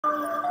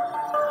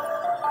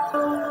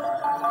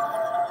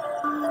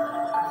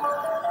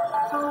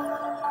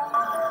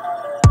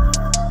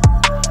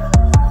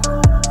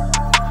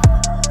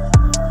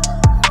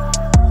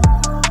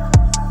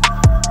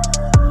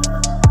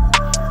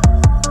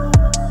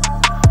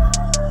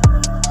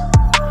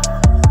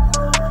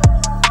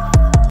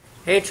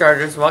Hey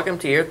Chargers, welcome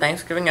to your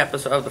Thanksgiving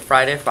episode of the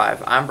Friday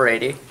Five. I'm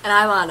Brady. And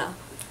I'm Anna.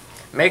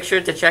 Make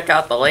sure to check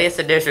out the latest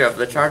edition of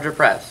the Charger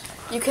Press.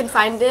 You can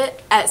find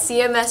it at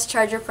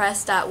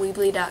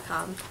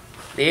cmschargerpress.weebly.com.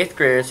 The 8th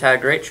graders had a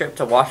great trip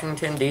to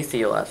Washington,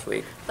 D.C. last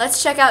week.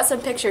 Let's check out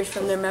some pictures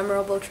from their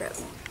memorable trip.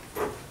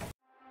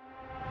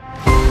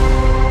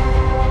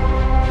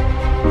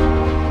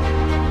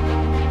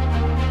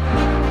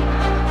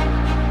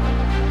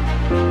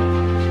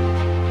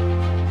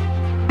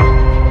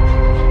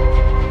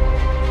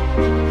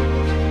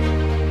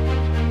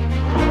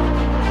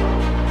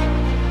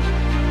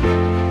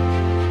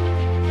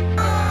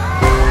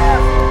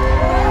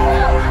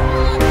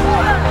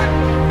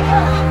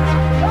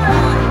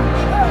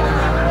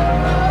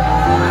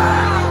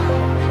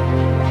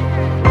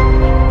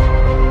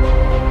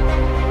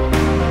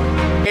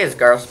 It's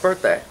Garth's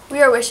birthday.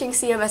 We are wishing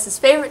CMS's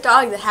favorite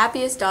dog the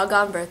happiest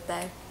doggone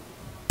birthday.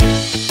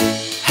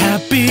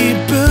 Happy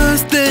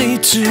birthday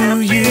to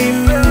you.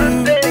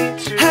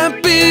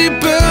 Happy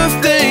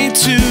birthday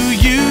to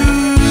you.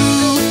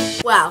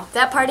 Wow,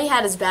 that party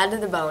had us bad to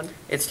the bone.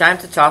 It's time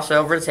to toss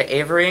over to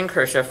Avery and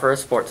Krisha for a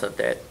sports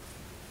update.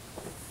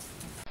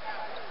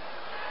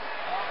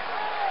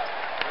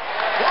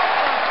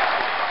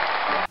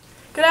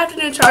 Good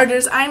afternoon,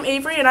 Chargers. I'm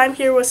Avery, and I'm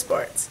here with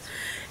sports.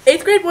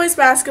 8th grade boys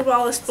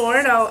basketball is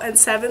 4-0, and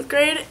 7th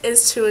grade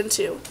is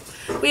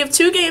 2-2. We have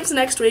 2 games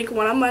next week,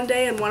 one on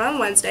Monday and one on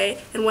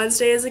Wednesday, and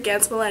Wednesday is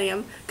against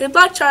Millennium. Good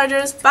luck,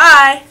 Chargers.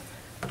 Bye!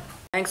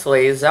 Thanks,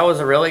 ladies. That was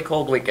a really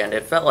cold weekend.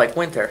 It felt like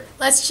winter.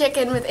 Let's check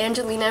in with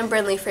Angelina and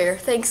Brindley for your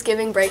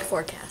Thanksgiving break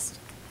forecast.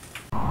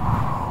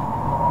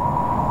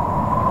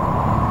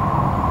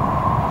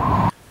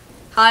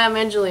 Hi, I'm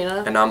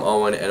Angelina. And I'm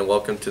Owen, and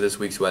welcome to this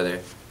week's weather.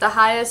 The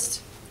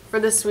highest for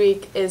this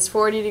week is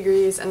 40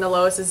 degrees and the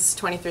lowest is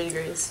 23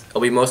 degrees.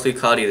 It'll be mostly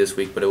cloudy this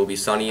week, but it will be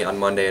sunny on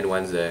Monday and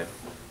Wednesday.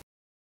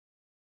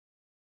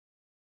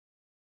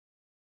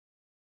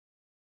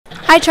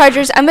 Hi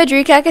Chargers, I'm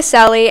Adrika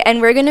Caselli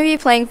and we're going to be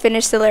playing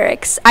Finish the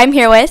Lyrics. I'm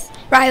here with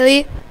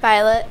Riley,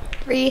 Violet,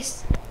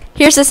 Reese.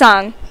 Here's the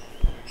song.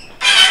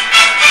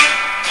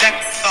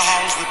 Deck the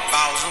halls with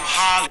boughs of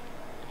holly.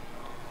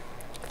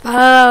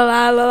 La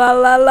la la la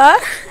la la.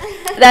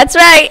 That's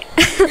right.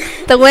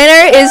 The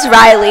winner is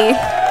Riley.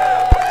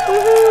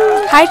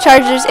 Hi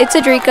Chargers, it's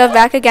Adrika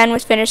back again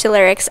with Finish the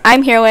Lyrics.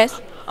 I'm here with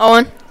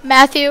Owen,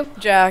 Matthew,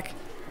 Jack.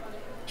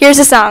 Here's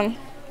the song.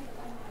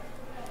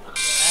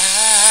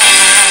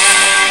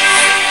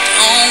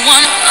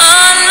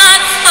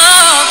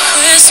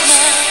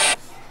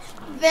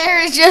 There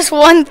is just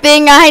one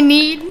thing I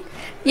need.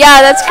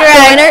 Yeah, that's correct.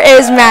 The winner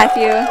is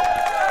Matthew.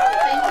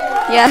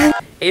 Yeah.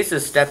 Ace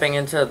is stepping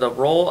into the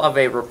role of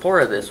a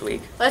reporter this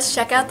week. Let's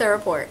check out the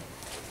report.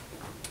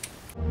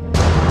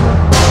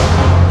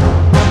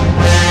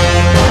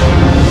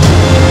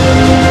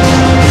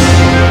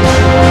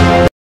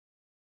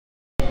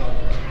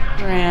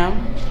 Graham,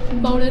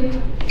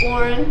 Bowden,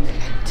 Warren.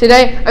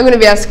 today I'm going to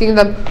be asking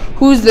them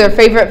who's their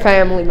favorite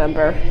family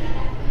member.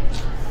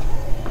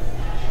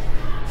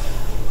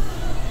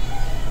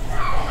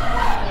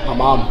 My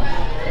mom.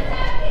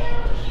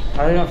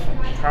 Probably my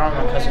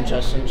cousin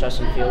Justin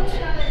Fields.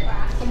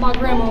 My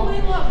grandma.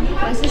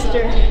 My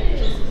sister.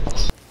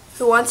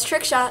 Who wants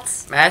trick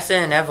shots?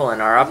 Madison and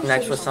Evelyn are up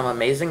next with some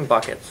amazing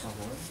buckets.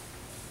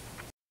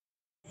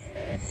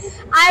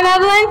 I'm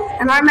Evelyn.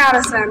 And I'm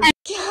Madison.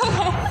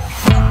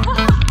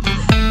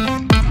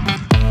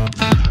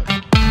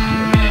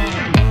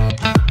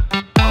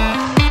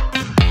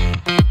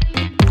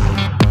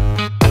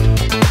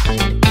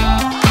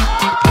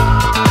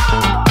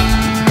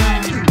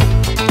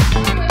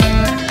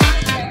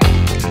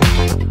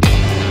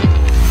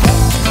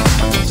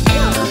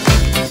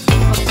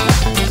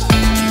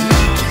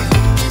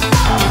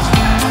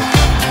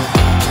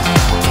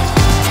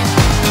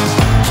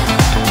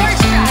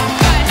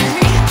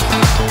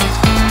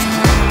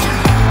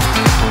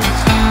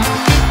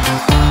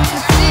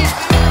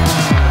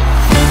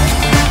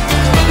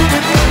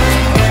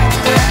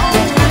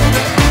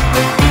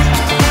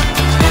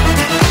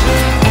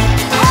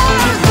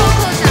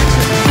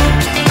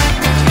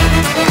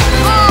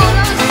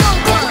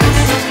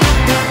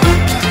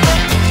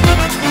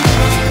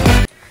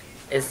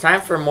 It's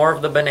time for more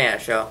of the Banana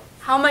Show.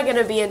 How am I going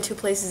to be in 2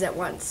 places at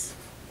once?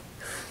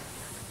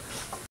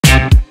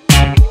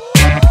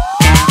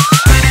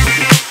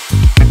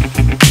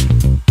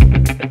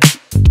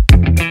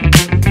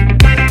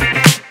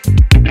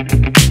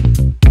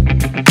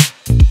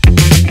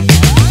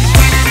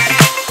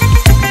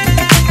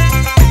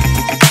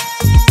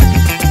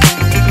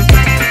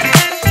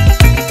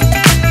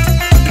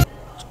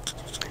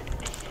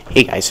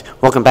 Hey guys,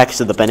 welcome back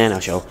to the Banana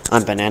Show.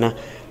 I'm Banana.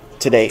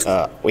 Today,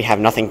 we have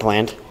nothing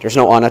planned. There's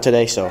no Anna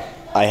today, so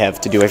I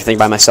have to do everything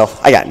by myself.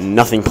 I got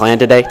nothing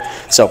planned today,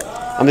 so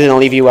I'm going to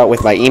leave you out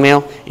with my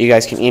email. You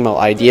guys can email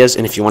ideas,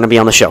 and if you want to be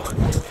on the show.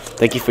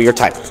 Thank you for your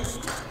time.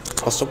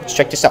 Also, let's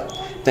check this out.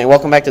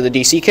 Welcome back to the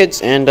DC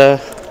kids, and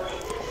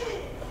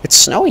it's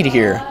snowy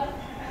here.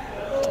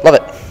 Love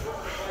it.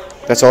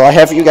 That's all I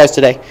have for you guys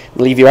today.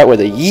 I'll leave you out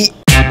with a yeet.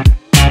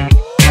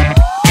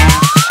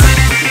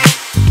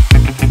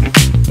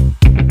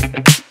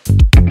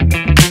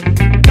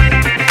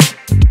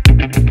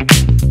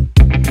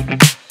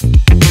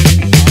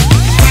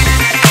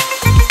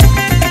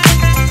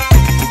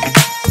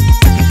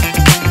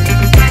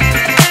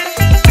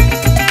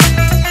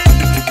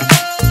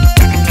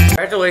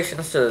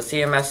 Congratulations to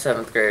the CMS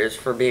 7th graders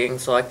for being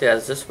selected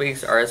as this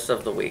week's Artists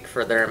of the Week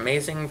for their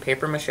amazing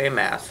papier-mâché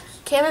masks.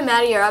 Cam and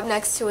Maddie are up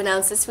next to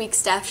announce this week's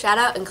staff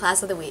shout-out and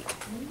class of the week.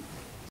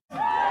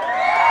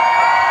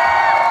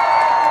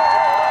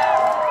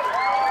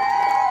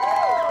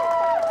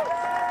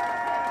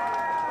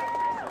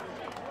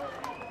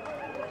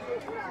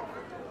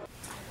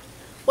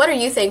 What are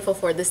you thankful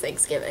for this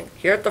Thanksgiving?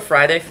 Here at the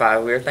Friday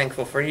 5, we are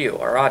thankful for you,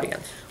 our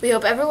audience. We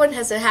hope everyone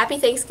has a happy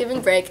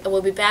Thanksgiving break, and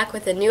we'll be back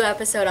with a new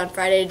episode on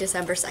Friday,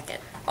 December 2nd.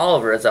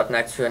 Oliver is up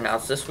next to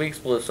announce this week's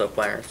Blue Soap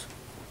winners.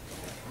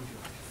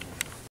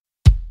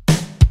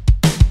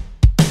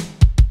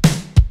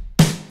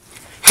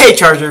 Hey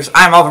Chargers,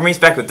 I'm Oliver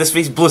Meese back with this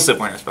week's Blue Soap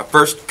winners. But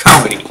first,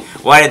 comedy.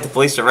 Why did the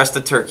police arrest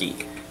the turkey?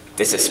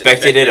 They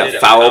suspected it of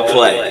foul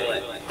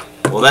play.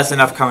 Well, that's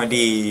enough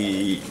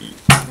comedy.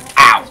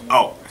 Ow!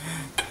 Oh.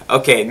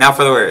 Okay, now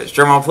for the winners.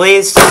 Drum roll,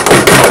 please.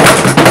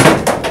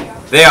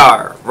 They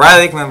are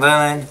Riley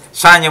McMillan,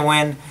 Sonia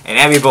Wynn, and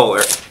Abby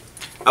Bowler.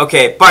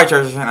 Okay, bye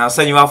Chargers, and I'll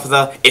send you off with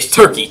a It's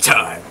Turkey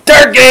Time!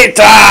 Turkey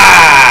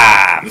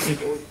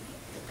Time!